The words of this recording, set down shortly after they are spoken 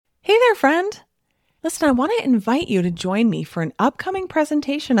Hey there, friend. Listen, I want to invite you to join me for an upcoming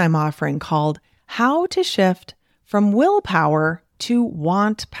presentation I'm offering called How to Shift from Willpower to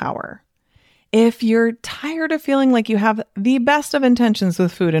Want Power. If you're tired of feeling like you have the best of intentions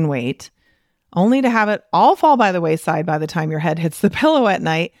with food and weight, only to have it all fall by the wayside by the time your head hits the pillow at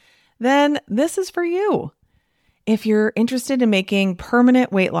night, then this is for you. If you're interested in making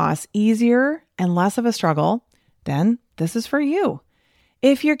permanent weight loss easier and less of a struggle, then this is for you.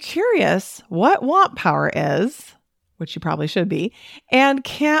 If you're curious what want power is, which you probably should be, and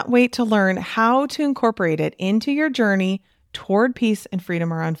can't wait to learn how to incorporate it into your journey toward peace and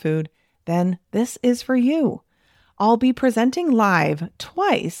freedom around food, then this is for you. I'll be presenting live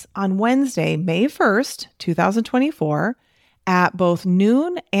twice on Wednesday, May 1st, 2024, at both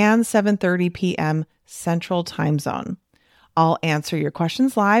noon and 7:30 p.m. Central Time Zone. I'll answer your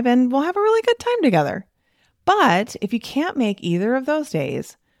questions live and we'll have a really good time together. But if you can't make either of those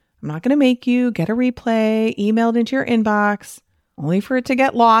days, I'm not going to make you get a replay emailed into your inbox, only for it to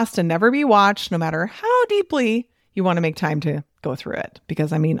get lost and never be watched, no matter how deeply you want to make time to go through it.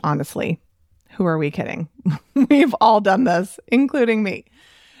 Because, honestly, who are we kidding? We've all done this, including me.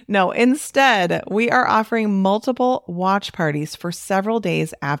 No, instead, we are offering multiple watch parties for several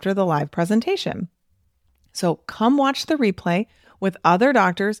days after the live presentation. So come watch the replay with other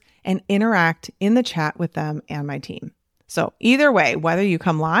doctors and interact in the chat with them and my team. So either way, whether you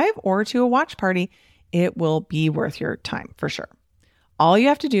come live or to a watch party, it will be worth your time for sure. All you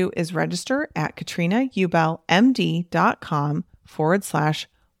have to do is register at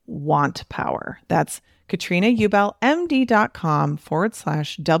katrinaubelmd.com/wantpower. That's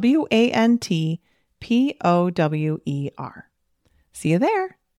katrinaubelmd.com/WANTPOWER. See you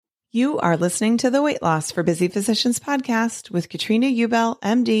there. You are listening to the Weight Loss for Busy Physicians podcast with Katrina Ubel,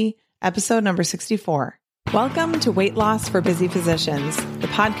 MD, episode number 64. Welcome to Weight Loss for Busy Physicians, the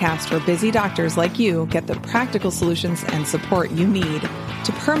podcast where busy doctors like you get the practical solutions and support you need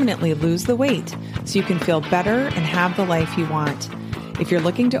to permanently lose the weight so you can feel better and have the life you want. If you're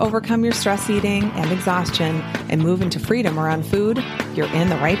looking to overcome your stress eating and exhaustion and move into freedom around food, you're in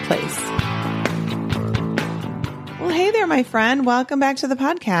the right place. Well, hey there, my friend. Welcome back to the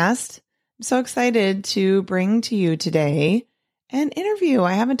podcast. I'm so excited to bring to you today an interview.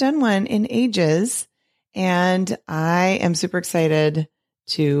 I haven't done one in ages, and I am super excited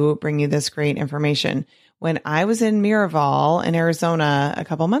to bring you this great information. When I was in Miraval in Arizona a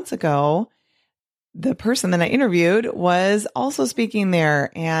couple months ago, the person that I interviewed was also speaking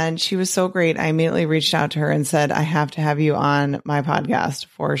there, and she was so great. I immediately reached out to her and said, I have to have you on my podcast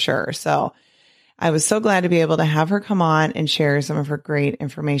for sure. So I was so glad to be able to have her come on and share some of her great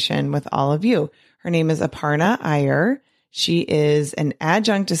information with all of you. Her name is Aparna Iyer. She is an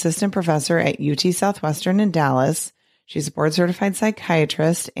adjunct assistant professor at UT Southwestern in Dallas. She's a board certified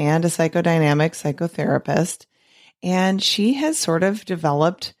psychiatrist and a psychodynamic psychotherapist. And she has sort of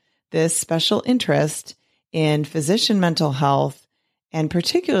developed this special interest in physician mental health, and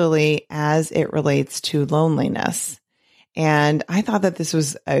particularly as it relates to loneliness. And I thought that this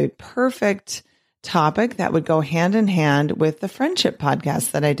was a perfect topic that would go hand in hand with the friendship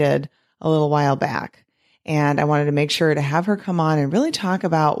podcast that I did a little while back. And I wanted to make sure to have her come on and really talk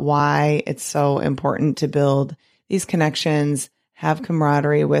about why it's so important to build these connections, have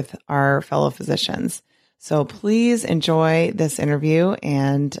camaraderie with our fellow physicians. So please enjoy this interview,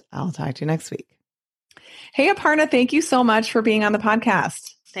 and I'll talk to you next week. Hey, Aparna, thank you so much for being on the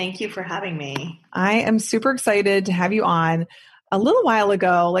podcast. Thank you for having me. I am super excited to have you on. A little while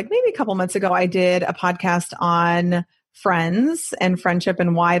ago, like maybe a couple months ago, I did a podcast on friends and friendship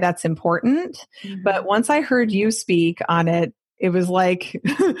and why that's important. Mm-hmm. But once I heard you speak on it, it was like,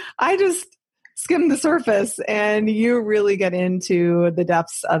 I just skimmed the surface, and you really get into the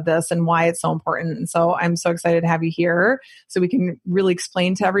depths of this and why it's so important. And so I'm so excited to have you here so we can really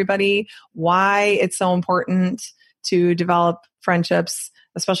explain to everybody why it's so important to develop friendships,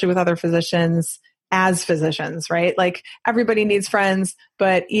 especially with other physicians, as physicians, right? Like everybody needs friends,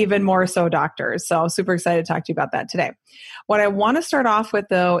 but even more so doctors. So super excited to talk to you about that today. What I want to start off with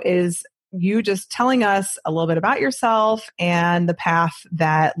though is you just telling us a little bit about yourself and the path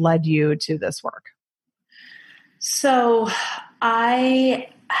that led you to this work. So I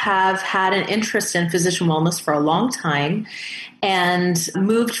have had an interest in physician wellness for a long time and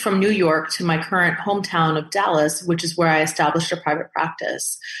moved from New York to my current hometown of Dallas, which is where I established a private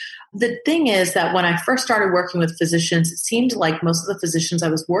practice. The thing is that when I first started working with physicians, it seemed like most of the physicians I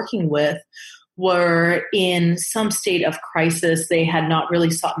was working with were in some state of crisis. They had not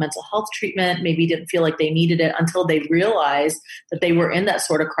really sought mental health treatment, maybe didn't feel like they needed it until they realized that they were in that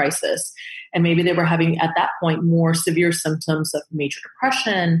sort of crisis. And maybe they were having, at that point, more severe symptoms of major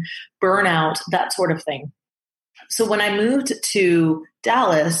depression, burnout, that sort of thing. So when I moved to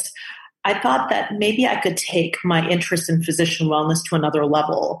Dallas, I thought that maybe I could take my interest in physician wellness to another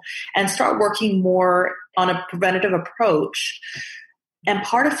level and start working more on a preventative approach. And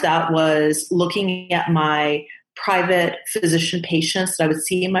part of that was looking at my private physician patients that I would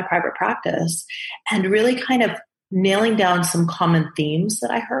see in my private practice and really kind of nailing down some common themes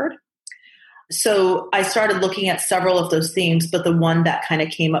that I heard. So I started looking at several of those themes, but the one that kind of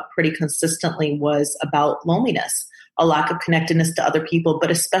came up pretty consistently was about loneliness, a lack of connectedness to other people, but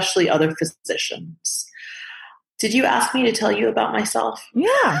especially other physicians. Did you ask me to tell you about myself?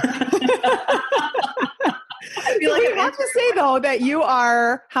 Yeah. I feel like I have to say, though, that you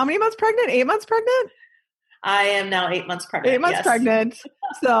are how many months pregnant? 8 months pregnant? I am now 8 months pregnant. 8 months pregnant.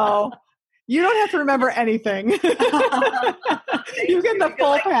 So you don't have to remember anything. You get the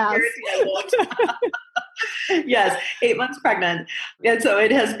full pass. Yes, 8 months pregnant. And so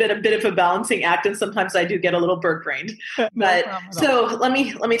it has been a bit of a balancing act. And sometimes I do get a little bird brained. But so let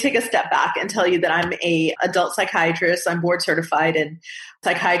me take a step back and tell you that I'm a adult psychiatrist. I'm board certified in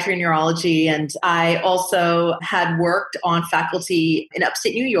psychiatry and neurology. And I also had worked on faculty in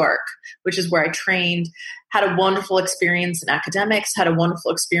upstate New York, which is where I trained, had a wonderful experience in academics, had a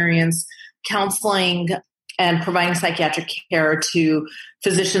wonderful experience counseling and providing psychiatric care to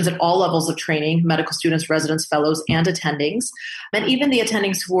physicians at all levels of training, medical students, residents, fellows, and attendings. And even the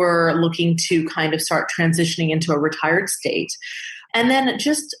attendings who were looking to kind of start transitioning into a retired state. And then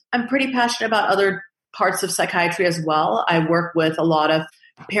I'm pretty passionate about other parts of psychiatry as well. I work with a lot of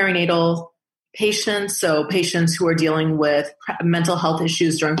perinatal patients, so patients who are dealing with mental health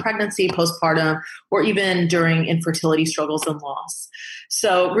issues during pregnancy, postpartum, or even during infertility struggles and loss.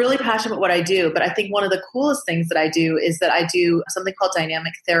 So really passionate about what I do. But I think one of the coolest things that I do is that I do something called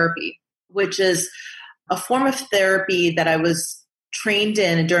dynamic therapy, which is a form of therapy that I was trained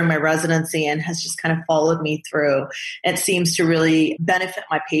in during my residency and has just kind of followed me through. It seems to really benefit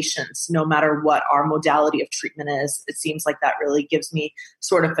my patients no matter what our modality of treatment is. It seems like that really gives me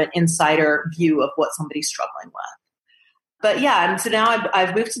sort of an insider view of what somebody's struggling with. But yeah, and so now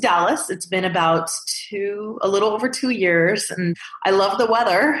I've moved to Dallas. It's been about a little over 2 years, and I love the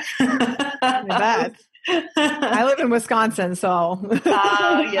weather. I bet. I live in Wisconsin, so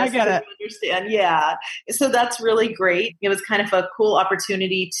yes, I get it. Understand. Yeah. So that's really great. It was kind of a cool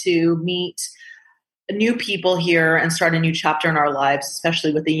opportunity to meet new people here and start a new chapter in our lives,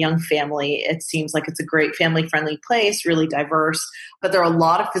 especially with a young family. It seems like it's a great family-friendly place, really diverse. But there are a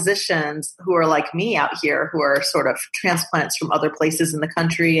lot of physicians who are like me out here, who are sort of transplants from other places in the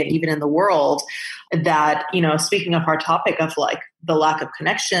country and even in the world that, speaking of our topic of like the lack of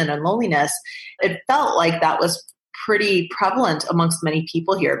connection and loneliness, it felt like that was pretty prevalent amongst many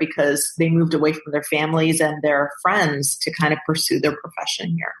people here because they moved away from their families and their friends to kind of pursue their profession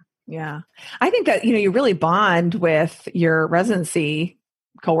here. Yeah. I think that, you really bond with your residency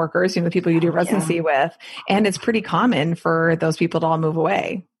coworkers, the people you do residency with, and it's pretty common for those people to all move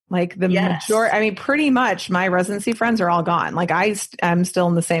away. Like the majority, pretty much my residency friends are all gone. Like I'm still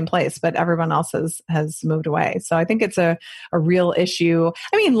in the same place, but everyone else has moved away. So I think it's a real issue.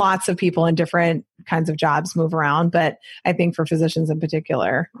 Lots of people in different kinds of jobs move around, but I think for physicians in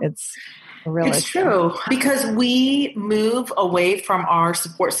particular, it's It's true because we move away from our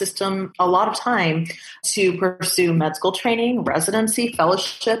support system a lot of time to pursue med school training, residency,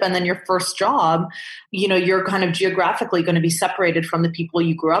 fellowship, and then your first job. You're kind of geographically going to be separated from the people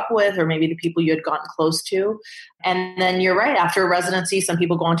you grew up with or maybe the people you had gotten close to. And then you're right, after residency, some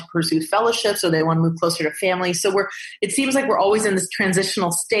people go on to pursue fellowships or they want to move closer to family. So it seems like we're always in this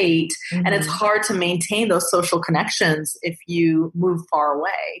transitional state, and it's hard to maintain those social connections if you move far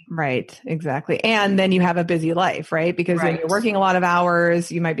away. Right, exactly. And then you have a busy life, right? Because you're working a lot of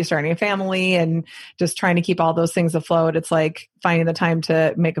hours, you might be starting a family and just trying to keep all those things afloat. It's like finding the time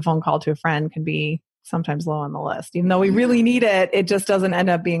to make a phone call to a friend can be sometimes low on the list. Even though we really need it, it just doesn't end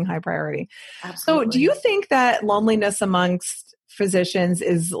up being high priority. Absolutely. So do you think that loneliness amongst physicians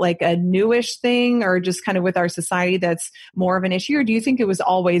is like a newish thing or just kind of with our society that's more of an issue? Or do you think it was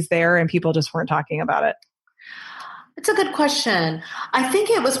always there and people just weren't talking about it? It's a good question. I think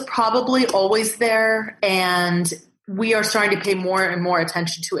it was probably always there, and we are starting to pay more and more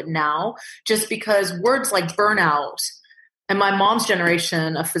attention to it now just because words like burnout and my mom's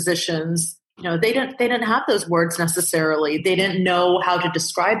generation of physicians They didn't have those words necessarily. They didn't know how to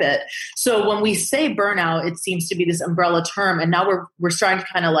describe it. So when we say burnout, it seems to be this umbrella term. And now we're starting to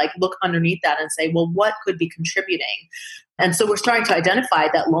kind of like look underneath that and say, well, what could be contributing? And so we're starting to identify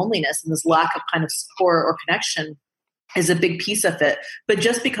that loneliness and this lack of kind of support or connection is a big piece of it. But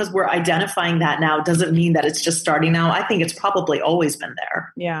just because we're identifying that now doesn't mean that it's just starting now. I think it's probably always been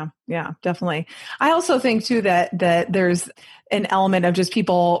there. Yeah, definitely. I also think too that there's an element of just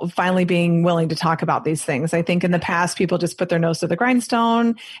people finally being willing to talk about these things. I think in the past, people just put their nose to the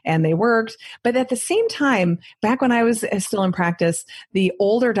grindstone and they worked. But at the same time, back when I was still in practice, the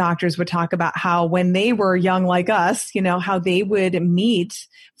older doctors would talk about how when they were young like us, how they would meet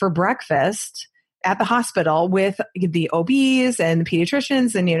for breakfast at the hospital with the OBs and the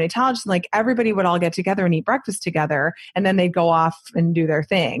pediatricians and neonatologists, and like everybody would all get together and eat breakfast together. And then they'd go off and do their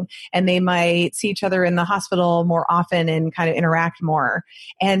thing. And they might see each other in the hospital more often and kind of interact more.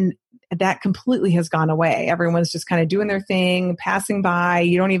 And that completely has gone away. Everyone's just kind of doing their thing, passing by.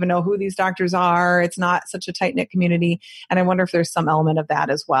 You don't even know who these doctors are. It's not such a tight-knit community. And I wonder if there's some element of that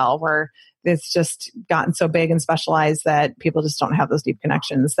as well, where it's just gotten so big and specialized that people just don't have those deep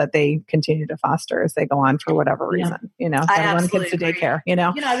connections that they continue to foster as they go on for whatever reason. I run kids to daycare.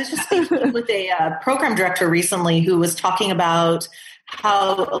 I was just speaking with a program director recently who was talking about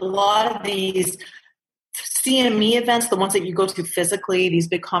how a lot of these CME events, the ones that you go to physically, these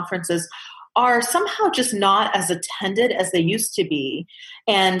big conferences, are somehow just not as attended as they used to be.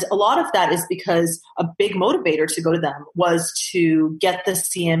 And a lot of that is because a big motivator to go to them was to get the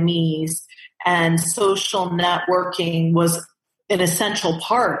CMEs, and social networking was an essential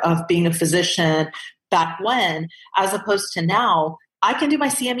part of being a physician back when, as opposed to now. I can do my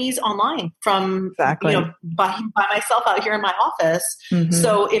CMEs online from by myself out here in my office. Mm-hmm.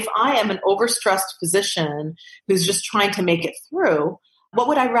 So if I am an overstressed physician who's just trying to make it through, what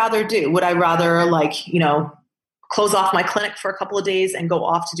would I rather do? Would I rather close off my clinic for a couple of days and go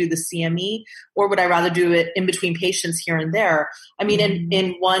off to do the CME? Or would I rather do it in between patients here and there? I mean,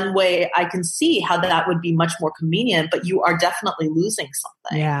 in one way, I can see how that would be much more convenient, but you are definitely losing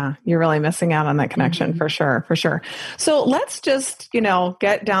something. Yeah, you're really missing out on that connection for sure. So let's just,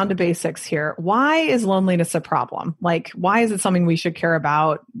 get down to basics here. Why is loneliness a problem? Why is it something we should care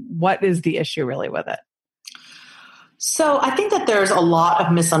about? What is the issue really with it? So I think that there's a lot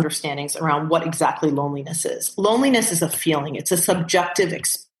of misunderstandings around what exactly loneliness is. Loneliness is a feeling. It's a subjective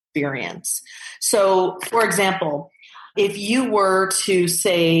experience. So, for example, if you were to,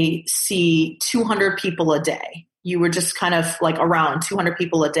 say, see 200 people a day, you were just kind of like around 200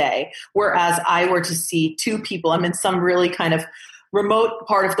 people a day, whereas I were to see 2 people. I'm in some really kind of remote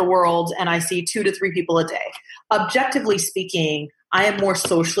part of the world, and I see 2 to 3 people a day. Objectively speaking, I am more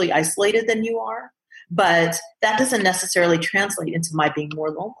socially isolated than you are. But that doesn't necessarily translate into my being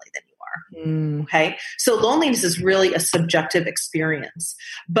more lonely than you are. Okay. So loneliness is really a subjective experience,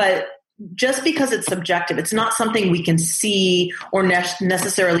 but just because it's subjective, it's not something we can see or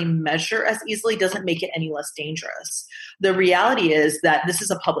necessarily measure as easily, doesn't make it any less dangerous. The reality is that this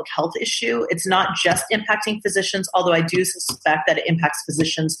is a public health issue. It's not just impacting physicians, although I do suspect that it impacts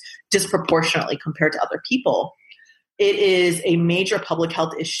physicians disproportionately compared to other people. It is a major public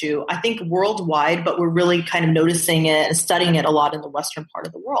health issue, I think worldwide, but we're really kind of noticing it and studying it a lot in the Western part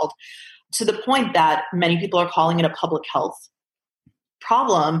of the world, to the point that many people are calling it a public health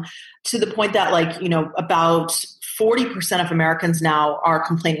problem, to the point that about 40% of Americans now are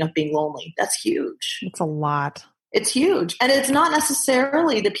complaining of being lonely. That's huge. It's a lot. It's huge. And it's not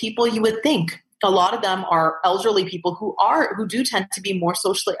necessarily the people you would think. A lot of them are elderly people who do tend to be more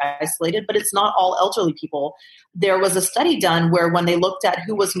socially isolated, but it's not all elderly people. There was a study done where when they looked at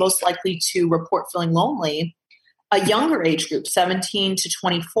who was most likely to report feeling lonely, a younger age group, 17 to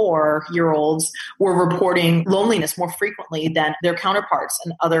 24-year-olds, were reporting loneliness more frequently than their counterparts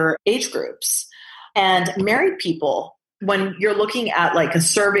in other age groups. And married people, when you're looking at a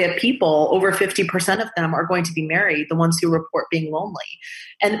survey of people, over 50% of them are going to be married, the ones who report being lonely,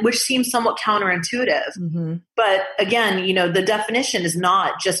 and which seems somewhat counterintuitive. Mm-hmm. But again, the definition is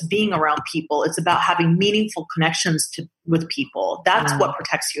not just being around people. It's about having meaningful connections with people. That's what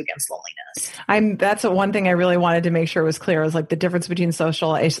protects you against loneliness. That's one thing I really wanted to make sure was clear, was the difference between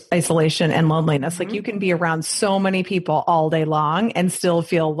social isolation and loneliness. Mm-hmm. You can be around so many people all day long and still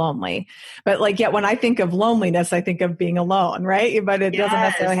feel lonely. But yet when I think of loneliness, I think of being alone, right? But it doesn't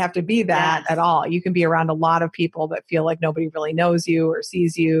necessarily have to be that at all. You can be around a lot of people but feel like nobody really knows you or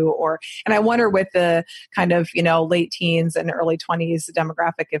sees you, and I wonder with the kind of, late teens and early 20s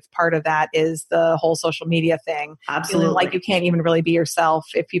demographic, if part of that is the whole social media thing. Absolutely. feeling like you can't even really be yourself.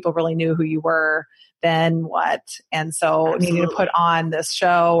 If people really knew who you were, then what? And so needing to put on this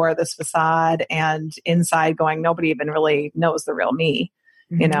show or this facade, and inside going, nobody even really knows the real me.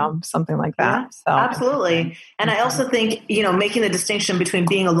 Something like that. Yeah, so absolutely. And I also think, making the distinction between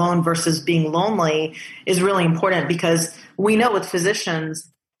being alone versus being lonely is really important, because we know with physicians,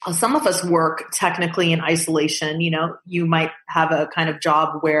 some of us work technically in isolation. You might have a kind of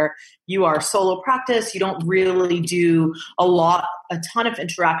job where you are solo practice. You don't really do a ton of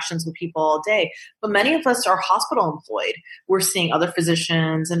interactions with people all day. But many of us are hospital employed. We're seeing other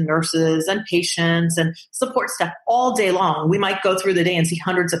physicians and nurses and patients and support staff all day long. We might go through the day and see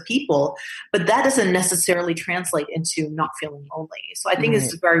hundreds of people, but that doesn't necessarily translate into not feeling lonely. So I think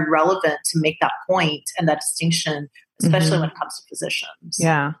it's very relevant to make that point and that distinction, especially when it comes to physicians.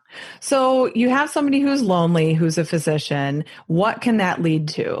 Yeah. So you have somebody who's lonely, who's a physician. What can that lead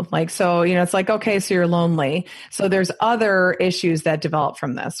to? It's like, okay, so you're lonely. So there's other issues that develop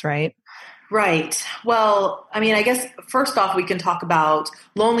from this, right? Right. Well, I guess first off, we can talk about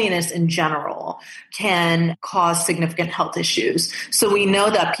loneliness in general can cause significant health issues. So we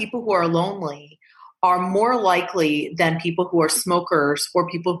know that people who are lonely are more likely than people who are smokers or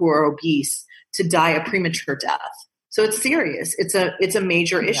people who are obese to die a premature death. So it's serious. It's a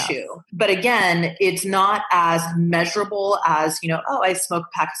major issue. But again, it's not as measurable as, I smoke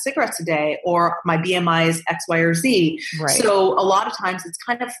a pack of cigarettes a day, or my BMI is X, Y, or Z. Right. So a lot of times it's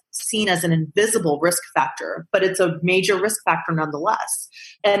kind of seen as an invisible risk factor, but it's a major risk factor nonetheless.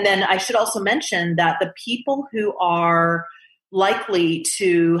 And then I should also mention that the people who are likely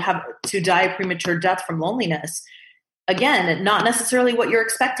to die a premature death from loneliness, again, not necessarily what you're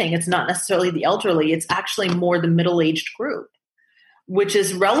expecting. It's not necessarily the elderly. It's actually more the middle-aged group, which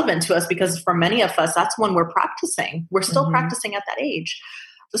is relevant to us because for many of us, that's when we're practicing. We're still practicing at that age.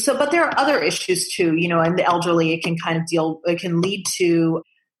 So, but there are other issues too, in the elderly, it can lead to,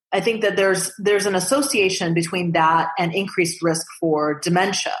 I think that there's an association between that and increased risk for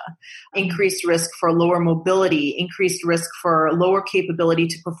dementia, increased risk for lower mobility, increased risk for lower capability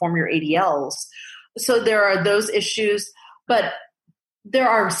to perform your ADLs. So there are those issues, but there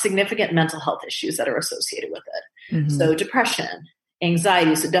are significant mental health issues that are associated with it. So depression,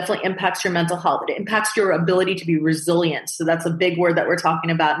 anxiety, so it definitely impacts your mental health. It impacts your ability to be resilient. So that's a big word that we're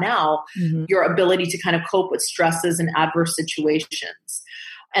talking about now, your ability to kind of cope with stresses and adverse situations.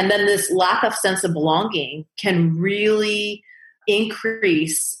 And then this lack of sense of belonging can really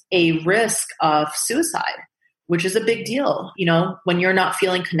increase a risk of suicide, which is a big deal. When you're not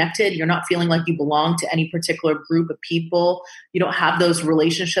feeling connected, you're not feeling like you belong to any particular group of people, you don't have those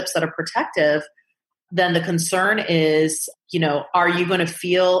relationships that are protective, then the concern is, are you going to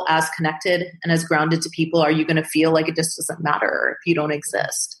feel as connected and as grounded to people? Are you going to feel like it just doesn't matter if you don't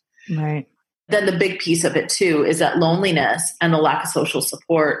exist? Right. Then the big piece of it too is that loneliness and the lack of social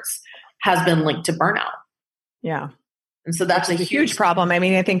supports has been linked to burnout. Yeah. And so that's a huge problem. I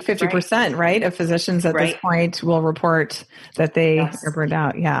think 50%, right, of physicians at this point will report that they are burned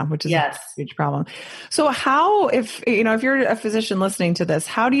out. Yeah, which is a huge problem. So how, if you're a physician listening to this,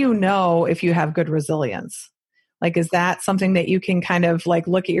 how do you know if you have good resilience? Is that something that you can kind of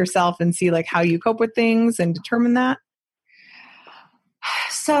look at yourself and see how you cope with things and determine that?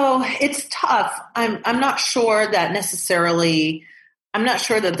 So it's tough. I'm not sure that necessarily. I'm not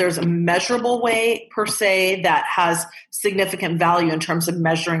sure that there's a measurable way per se that has significant value in terms of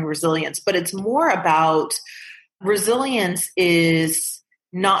measuring resilience, but it's more about resilience is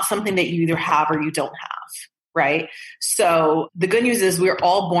not something that you either have or you don't have, right? So the good news is we're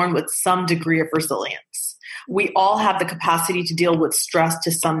all born with some degree of resilience. We all have the capacity to deal with stress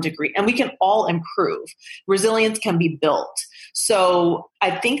to some degree, and we can all improve. Resilience can be built. So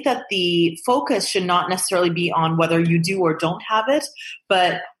I think that the focus should not necessarily be on whether you do or don't have it,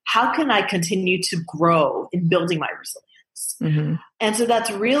 but how can I continue to grow in building my resilience? And so that's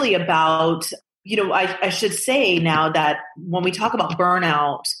really about, I should say now that when we talk about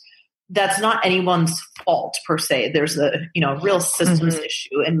burnout, that's not anyone's fault per se. There's a real systems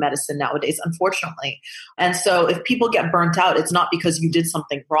issue in medicine nowadays, unfortunately. And so if people get burnt out, it's not because you did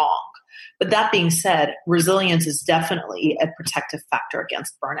something wrong. But that being said, resilience is definitely a protective factor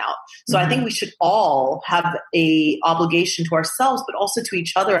against burnout. So I think we should all have a obligation to ourselves, but also to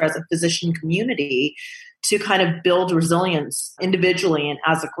each other as a physician community to kind of build resilience individually and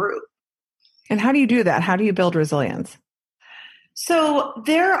as a group. And how do you do that? How do you build resilience? So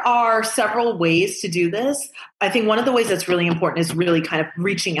there are several ways to do this. I think one of the ways that's really important is really kind of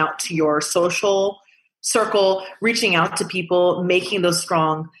reaching out to your social circle, reaching out to people, making those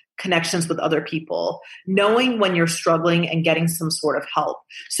strong connections with other people, knowing when you're struggling and getting some sort of help.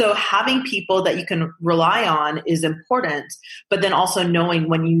 So having people that you can rely on is important, but then also knowing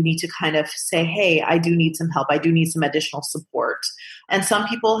when you need to kind of say, hey, I do need some help. I do need some additional support. And some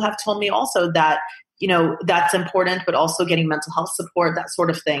people have told me also that, that's important, but also getting mental health support, that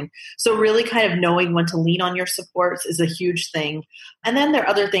sort of thing. So really kind of knowing when to lean on your supports is a huge thing. And then there are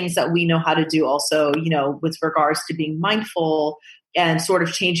other things that we know how to do also, with regards to being mindful and sort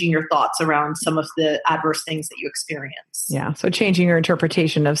of changing your thoughts around some of the adverse things that you experience. Yeah. So changing your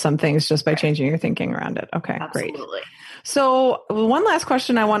interpretation of some things just by changing your thinking around it. Okay, Absolutely. Great. So one last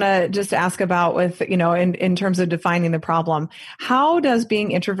question I want to just ask about with, in terms of defining the problem, how does being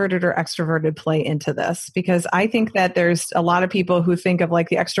introverted or extroverted play into this? Because I think that there's a lot of people who think of like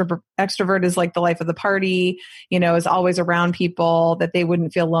the extrovert is like the life of the party, is always around people, that they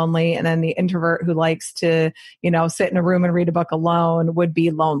wouldn't feel lonely. And then the introvert who likes to, sit in a room and read a book alone would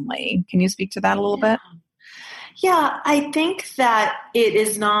be lonely. Can you speak to that a little bit? Yeah, I think that it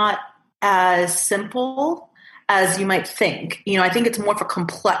is not as simple as you might think. I think it's more of a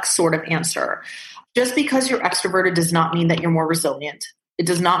complex sort of answer. Just because you're extroverted does not mean that you're more resilient. It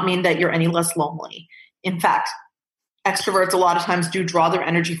does not mean that you're any less lonely. In fact, extroverts a lot of times do draw their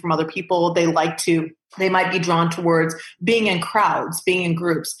energy from other people. They might be drawn towards being in crowds, being in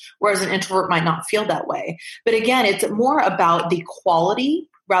groups, whereas an introvert might not feel that way. But again, it's more about the quality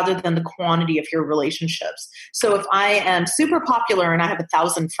rather than the quantity of your relationships. So if I am super popular and I have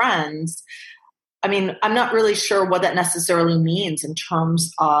 1,000 friends, I'm not really sure what that necessarily means in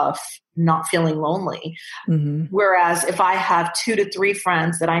terms of not feeling lonely. Mm-hmm. Whereas if I have 2 to 3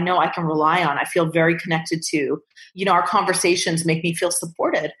 friends that I know I can rely on, I feel very connected to, our conversations make me feel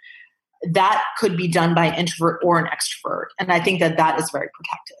supported. That could be done by an introvert or an extrovert. And I think that is very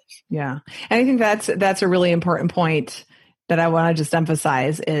protective. Yeah. And I think that's a really important point that I want to just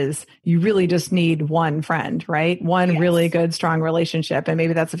emphasize is you really just need one friend, right? One really good, strong relationship. And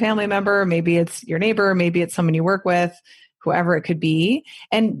maybe that's a family member, maybe it's your neighbor, maybe it's someone you work with, whoever it could be.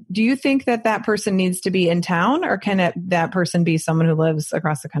 And do you think that person needs to be in town, or can that person be someone who lives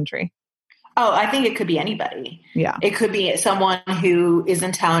across the country? Oh, I think it could be anybody. Yeah. It could be someone who is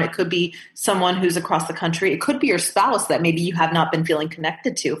in town. It could be someone who's across the country. It could be your spouse that maybe you have not been feeling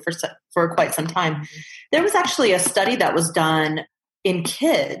connected to for quite some time. Mm-hmm. There was actually a study that was done in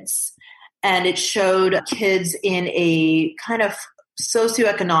kids, and it showed kids in a kind of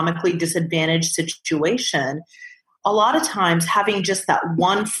socioeconomically disadvantaged situation. A lot of times having just that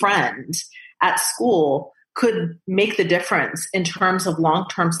one friend at school could make the difference in terms of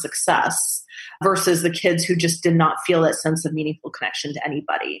long-term success versus the kids who just did not feel that sense of meaningful connection to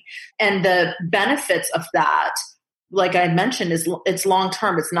anybody. And the benefits of that, like I mentioned, is it's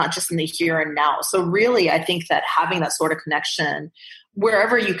long-term. It's not just in the here and now. So really, I think that having that sort of connection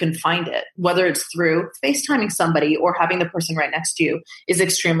wherever you can find it, whether it's through FaceTiming somebody or having the person right next to you, is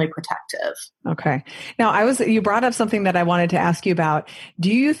extremely protective. Okay. Now, you brought up something that I wanted to ask you about.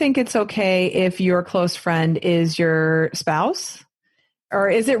 Do you think it's okay if your close friend is your spouse? Or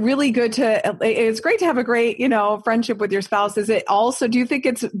is it really good it's great to have a great, friendship with your spouse. Is it also, do you think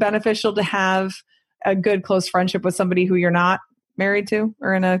it's beneficial to have a good close friendship with somebody who you're not married to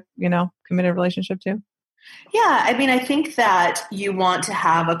or in a, committed relationship to? Yeah, I think that you want to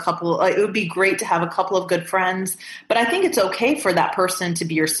have it would be great to have a couple of good friends, but I think it's okay for that person to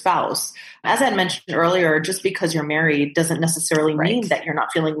be your spouse. As I mentioned earlier, just because you're married doesn't necessarily mean that you're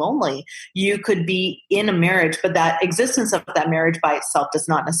not feeling lonely. You could be in a marriage, but that existence of that marriage by itself does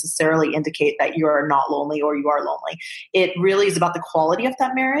not necessarily indicate that you are not lonely or you are lonely. It really is about the quality of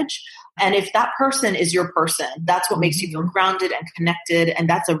that marriage. And if that person is your person, that's what makes you feel grounded and connected, and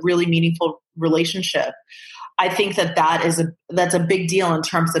that's a really meaningful relationship. I think that's a big deal in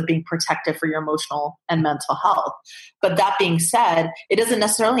terms of being protective for your emotional and mental health. But that being said, it doesn't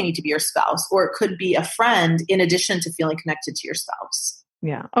necessarily need to be your spouse, or it could be a friend in addition to feeling connected to your spouse.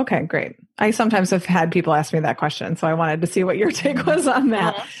 Yeah. Okay, great. I sometimes have had people ask me that question, so I wanted to see what your take was on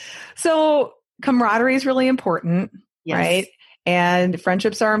that. Uh-huh. So camaraderie is really important, right? And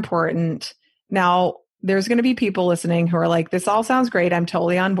friendships are important. Now, there's going to be people listening who are like, this all sounds great. I'm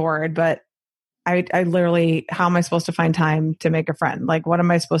totally on board, but I literally, how am I supposed to find time to make a friend? Like, what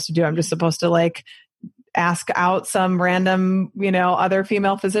am I supposed to do? I'm just supposed to ask out some random, other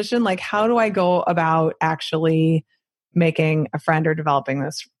female physician. Like, how do I go about actually making a friend or developing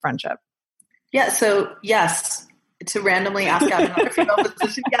this friendship? Yeah. So yes, to randomly ask out another female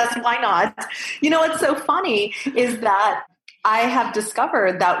physician. Yes. Why not? What's so funny is that I have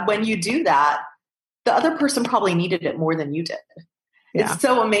discovered that when you do that, the other person probably needed it more than you did. Yeah. It's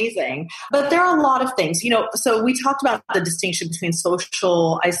so amazing. But there are a lot of things, so we talked about the distinction between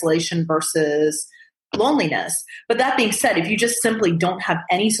social isolation versus loneliness. But that being said, if you just simply don't have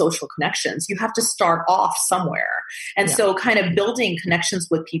any social connections, you have to start off somewhere. And so kind of building connections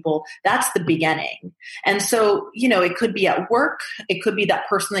with people, that's the beginning. And so, it could be at work. It could be that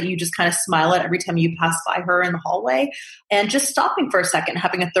person that you just kind of smile at every time you pass by her in the hallway, and just stopping for a second,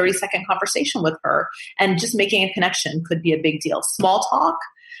 having a 30-second conversation with her and just making a connection could be a big deal. Small talk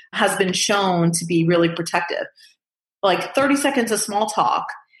has been shown to be really protective. Like 30 seconds of small talk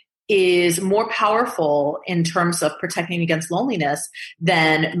is more powerful in terms of protecting against loneliness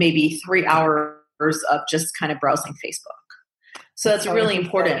than maybe 3 hours of just kind of browsing Facebook. So that's really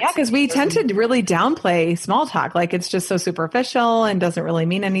important. Yeah, because we tend to really downplay small talk. Like it's just so superficial and doesn't really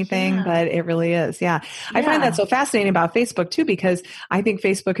mean anything, but it really is. Yeah. I find that so fascinating about Facebook too, because I think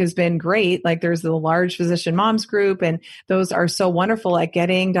Facebook has been great. Like there's the large physician moms group, and those are so wonderful at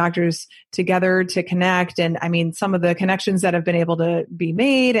getting doctors together to connect. And I mean, some of the connections that have been able to be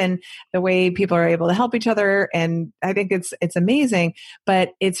made and the way people are able to help each other. And I think it's amazing,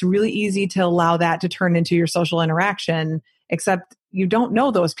 but it's really easy to allow that to turn into your social interaction. Except you don't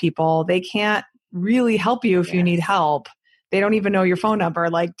know those people. They can't really help you if you need help. They don't even know your phone number,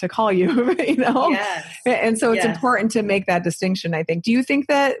 like to call you, Yes. And so it's important to make that distinction, I think. Do you think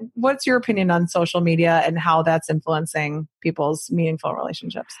what's your opinion on social media and how that's influencing people's meaningful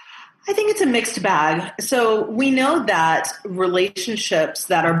relationships? I think it's a mixed bag. So we know that relationships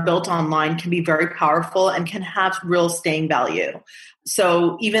that are built online can be very powerful and can have real staying value.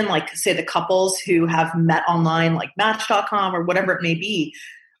 So even like, say, the couples who have met online, like Match.com or whatever it may be,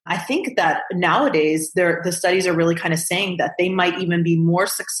 I think that nowadays the studies are really kind of saying that they might even be more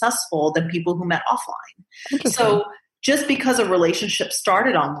successful than people who met offline. So just because a relationship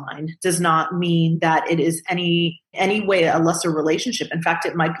started online does not mean that it is any way a lesser relationship. In fact,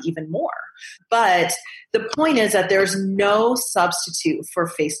 it might be even more. But the point is that there's no substitute for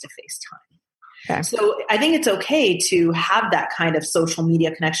face-to-face time. Okay. So I think it's okay to have that kind of social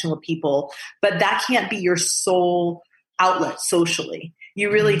media connection with people, but that can't be your sole outlet socially.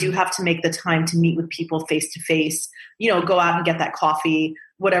 You really do have to make the time to meet with people face to face, go out and get that coffee,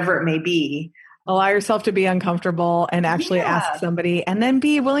 whatever it may be. Allow yourself to be uncomfortable and actually ask somebody, and then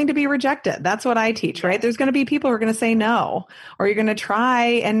be willing to be rejected. That's what I teach, right? There's going to be people who are going to say no, or you're going to try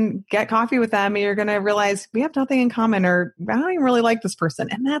and get coffee with them and you're going to realize we have nothing in common, or I don't even really like this person.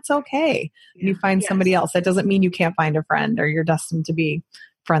 And that's okay. You find somebody else. That doesn't mean you can't find a friend or you're destined to be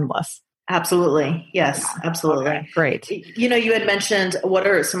friendless. Absolutely. Yes, absolutely. Okay, great. You had mentioned what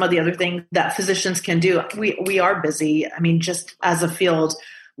are some of the other things that physicians can do. We are busy. I mean, just as a field,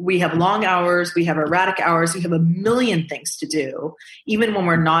 we have long hours, we have erratic hours, we have a million things to do. Even when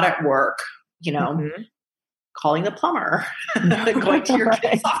we're not at work, calling the plumber, going to your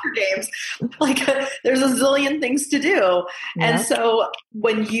kids' soccer games, there's a zillion things to do. Yeah. And so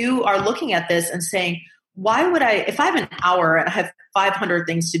when you are looking at this and saying, why would if I have an hour and I have 500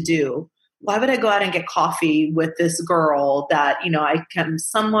 things to do, why would I go out and get coffee with this girl that, I can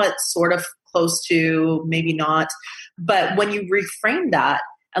somewhat sort of close to, maybe not. But when you reframe that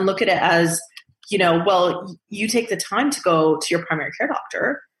and look at it as, you take the time to go to your primary care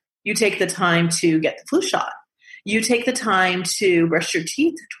doctor, you take the time to get the flu shot, you take the time to brush your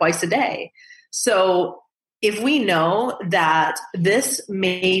teeth twice a day. So if we know that this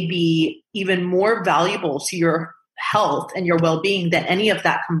may be even more valuable to your health and your well-being than any of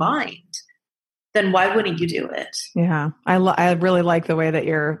that combined, then why wouldn't you do it? Yeah. I really like the way that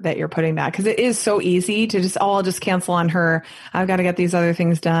you're putting that, because it is so easy to just, I'll just cancel on her. I've got to get these other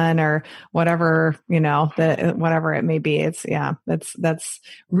things done, or whatever, whatever it may be. That's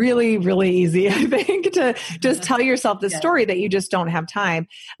really, really easy, I think, to just tell yourself the story that you just don't have time.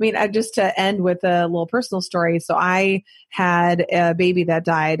 I mean, just to end with a little personal story. So I had a baby that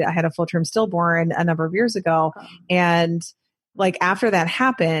died. I had a full-term stillborn a number of years ago. And after that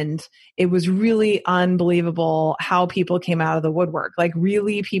happened, it was really unbelievable how people came out of the woodwork.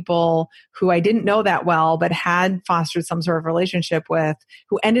 Really people who I didn't know that well, but had fostered some sort of relationship with,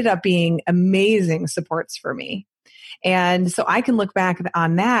 who ended up being amazing supports for me. And so I can look back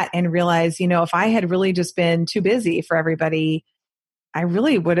on that and realize, if I had really just been too busy for everybody, I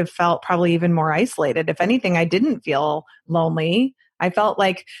really would have felt probably even more isolated. If anything, I didn't feel lonely. I felt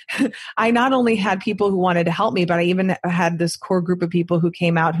like I not only had people who wanted to help me, but I even had this core group of people who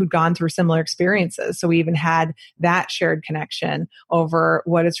came out who'd gone through similar experiences. So we even had that shared connection over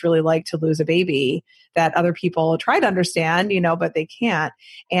what it's really like to lose a baby that other people try to understand, but they can't.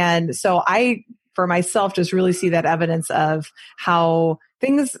 And so I, for myself, just really see that evidence of how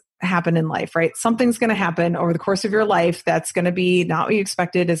things happen in life, right? Something's going to happen over the course of your life that's going to be not what you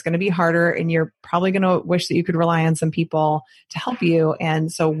expected, is going to be harder, and you're probably going to wish that you could rely on some people to help you.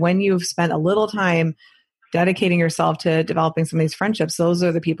 And so when you've spent a little time dedicating yourself to developing some of these friendships, those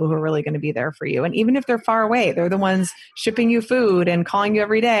are the people who are really going to be there for you. And even if they're far away, they're the ones shipping you food and calling you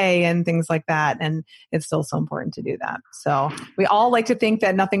every day and things like that. And it's still so important to do that. So we all like to think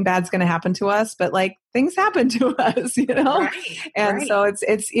that nothing bad's going to happen to us, but like things happen to us, you know? Right, and right. so it's,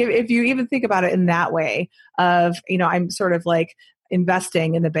 if you even think about it in that way of, you know, I'm sort of like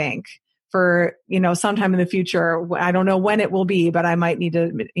investing in the bank for, you know, sometime in the future. I don't know when it will be, but I might need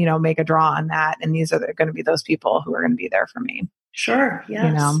to, you know, make a draw on that. And these are going to be those people who are going to be there for me. Sure. Yes.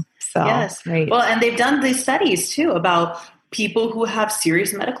 You know, so yes. great. Well, and they've done these studies too about people who have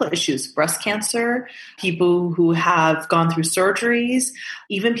serious medical issues, breast cancer, people who have gone through surgeries,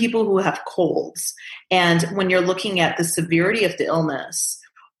 even people who have colds. And when you're looking at the severity of the illness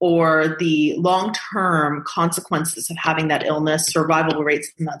or the long-term consequences of having that illness, survival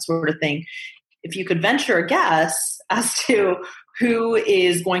rates and that sort of thing, if you could venture a guess as to who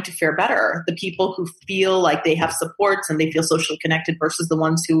is going to fare better, the people who feel like they have supports and they feel socially connected versus the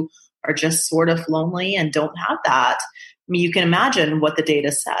ones who are just sort of lonely and don't have that. I mean, you can imagine what the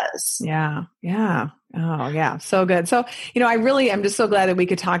data says. Yeah. Yeah. Oh, yeah. So good. So, you know, I'm just so glad that we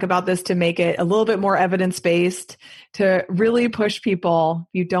could talk about this to make it a little bit more evidence-based, to really push people.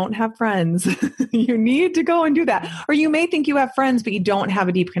 You don't have friends. You need to go and do that. Or you may think you have friends, but you don't have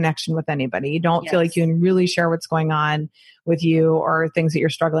a deep connection with anybody. You don't feel like you can really share what's going on with you or things that you're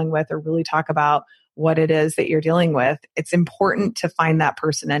struggling with, or really talk about what it is that you're dealing with. It's important to find that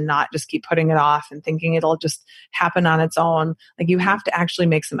person and not just keep putting it off and thinking it'll just happen on its own. Like, you have to actually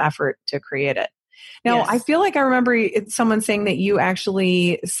make some effort to create it. Now, Yes. I feel like I remember someone saying that you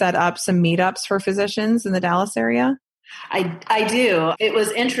actually set up some meetups for physicians in the Dallas area. I do. It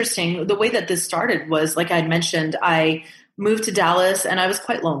was interesting. The way that this started was, like I mentioned, I moved to Dallas and I was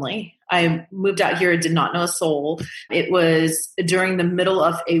quite lonely. I moved out here and did not know a soul. It was during the middle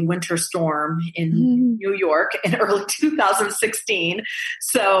of a winter storm in New York in early 2016.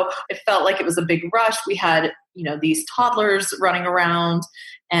 So it felt like it was a big rush. We had, you know, these toddlers running around,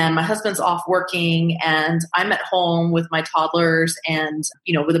 and my husband's off working, and I'm at home with my toddlers and,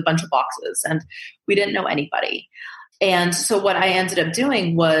 you know, with a bunch of boxes, and we didn't know anybody. And so what I ended up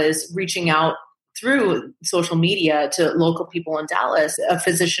doing was reaching out through social media to local people in Dallas, a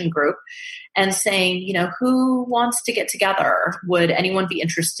physician group, and saying, you know, who wants to get together? Would anyone be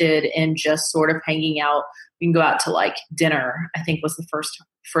interested in just sort of hanging out? We can go out to like dinner, I think was the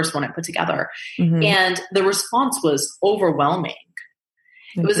first one I put together. Mm-hmm. And the response was overwhelming.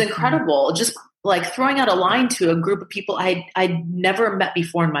 It was incredible. Just like throwing out a line to a group of people I'd never met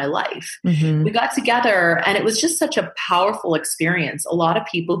before in my life. Mm-hmm. We got together and it was just such a powerful experience. A lot of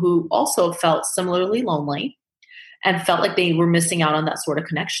people who also felt similarly lonely and felt like they were missing out on that sort of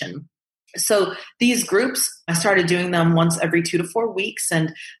connection. So these groups, I started doing them once every 2 to 4 weeks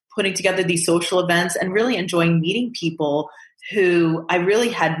and putting together these social events and really enjoying meeting people who I really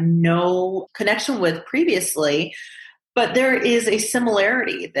had no connection with previously. But there is a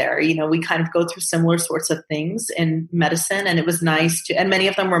similarity there. You know, we kind of go through similar sorts of things in medicine, and it was nice to, and many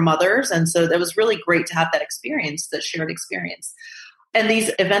of them were mothers. And so it was really great to have that experience, that shared experience. And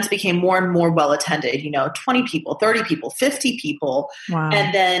these events became more and more well attended, you know, 20 people, 30 people, 50 people. Wow.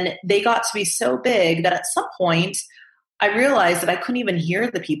 And then they got to be so big that at some point I realized that I couldn't even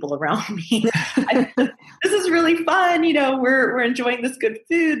hear the people around me. This is really fun. You know, we're enjoying this good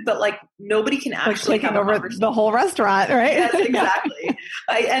food, but like nobody can actually taking over the whole restaurant, right? Yes, exactly.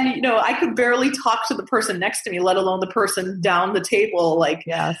 And you know, I could barely talk to the person next to me, let alone the person down the table. Like,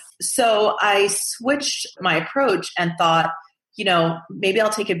 yes. So I switched my approach and thought, you know, maybe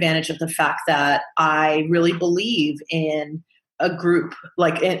I'll take advantage of the fact that I really believe in a group,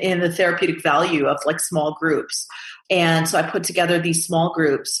 like in the therapeutic value of like small groups. And so I put together these small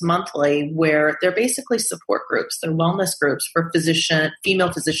groups monthly where they're basically support groups. They're wellness groups for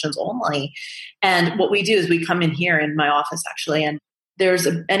female physicians only. And what we do is we come in here in my office actually, and there's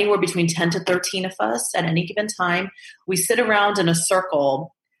anywhere between 10 to 13 of us at any given time. We sit around in a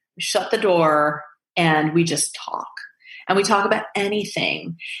circle, we shut the door, and we just talk. And we talk about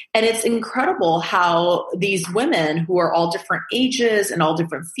anything. And it's incredible how these women who are all different ages and all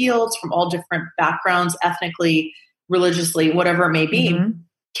different fields, from all different backgrounds, ethnically, religiously, whatever it may be,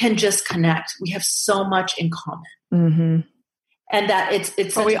 can just connect. We have so much in common. Mm-hmm. And that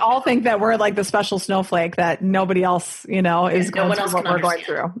it's we all think that we're like the special snowflake that nobody else, you know, is going through what we're going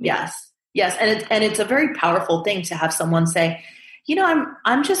through. Yes. Yes. And it's a very powerful thing to have someone say,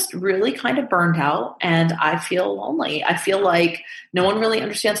 I'm just really kind of burned out and I feel lonely. I feel like no one really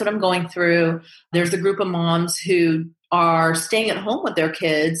understands what I'm going through. There's a group of moms who are staying at home with their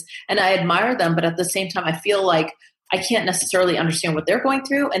kids and I admire them, but at the same time, I feel like I can't necessarily understand what they're going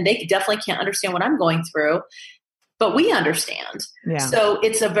through and they definitely can't understand what I'm going through, but we understand. Yeah. So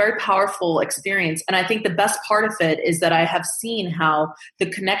it's a very powerful experience. And I think the best part of it is that I have seen how the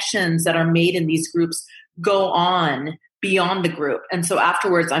connections that are made in these groups go on beyond the group. And so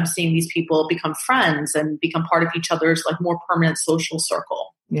afterwards, I'm seeing these people become friends and become part of each other's like more permanent social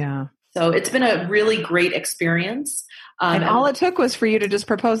circle. Yeah. So it's been a really great experience. And all it took was for you to just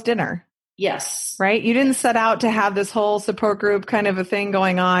propose dinner. Yes. Right? You didn't set out to have this whole support group kind of a thing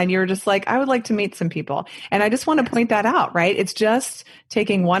going on. You're just like, I would like to meet some people. And I just want to point that out, right? It's just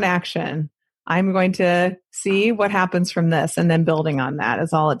taking one action. I'm going to see what happens from this and then building on that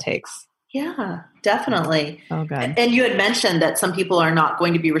is all it takes. Yeah, definitely. Oh, good. And you had mentioned that some people are not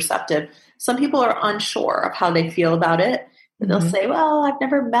going to be receptive. Some people are unsure of how they feel about it. They'll say, well, I've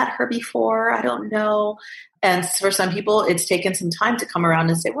never met her before. I don't know. And for some people, it's taken some time to come around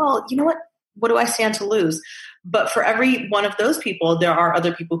and say, well, you know what? What do I stand to lose? But for every one of those people, there are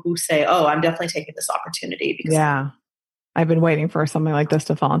other people who say, oh, I'm definitely taking this opportunity. Because I've been waiting for something like this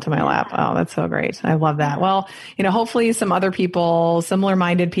to fall into my lap. Oh, that's so great. I love that. Well, hopefully some other people, similar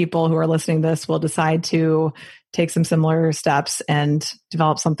minded people who are listening to this will decide to take some similar steps and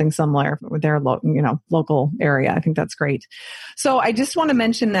develop something similar with their local area. I think that's great. So I just want to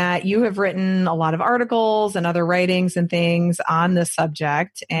mention that you have written a lot of articles and other writings and things on this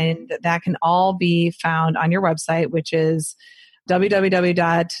subject, and that can all be found on your website, which is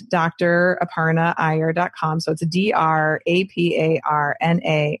www.draparnaiyer.com. So it's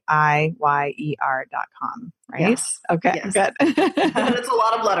DRAPARNAIYER.com, right? Yes. Okay, yes. Good. It's a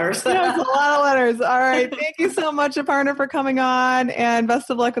lot of letters. It's a lot of letters. All right. Thank you so much, Aparna, for coming on, and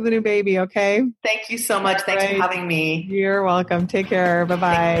best of luck with the new baby, okay? Thank you so much. Thanks for having me. You're welcome. Take care.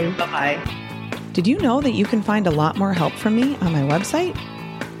 Bye-bye. Bye-bye. Did you know that you can find a lot more help from me on my website?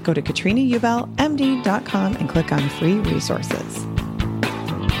 Go to KatrinaUbelMD.com and click on free resources.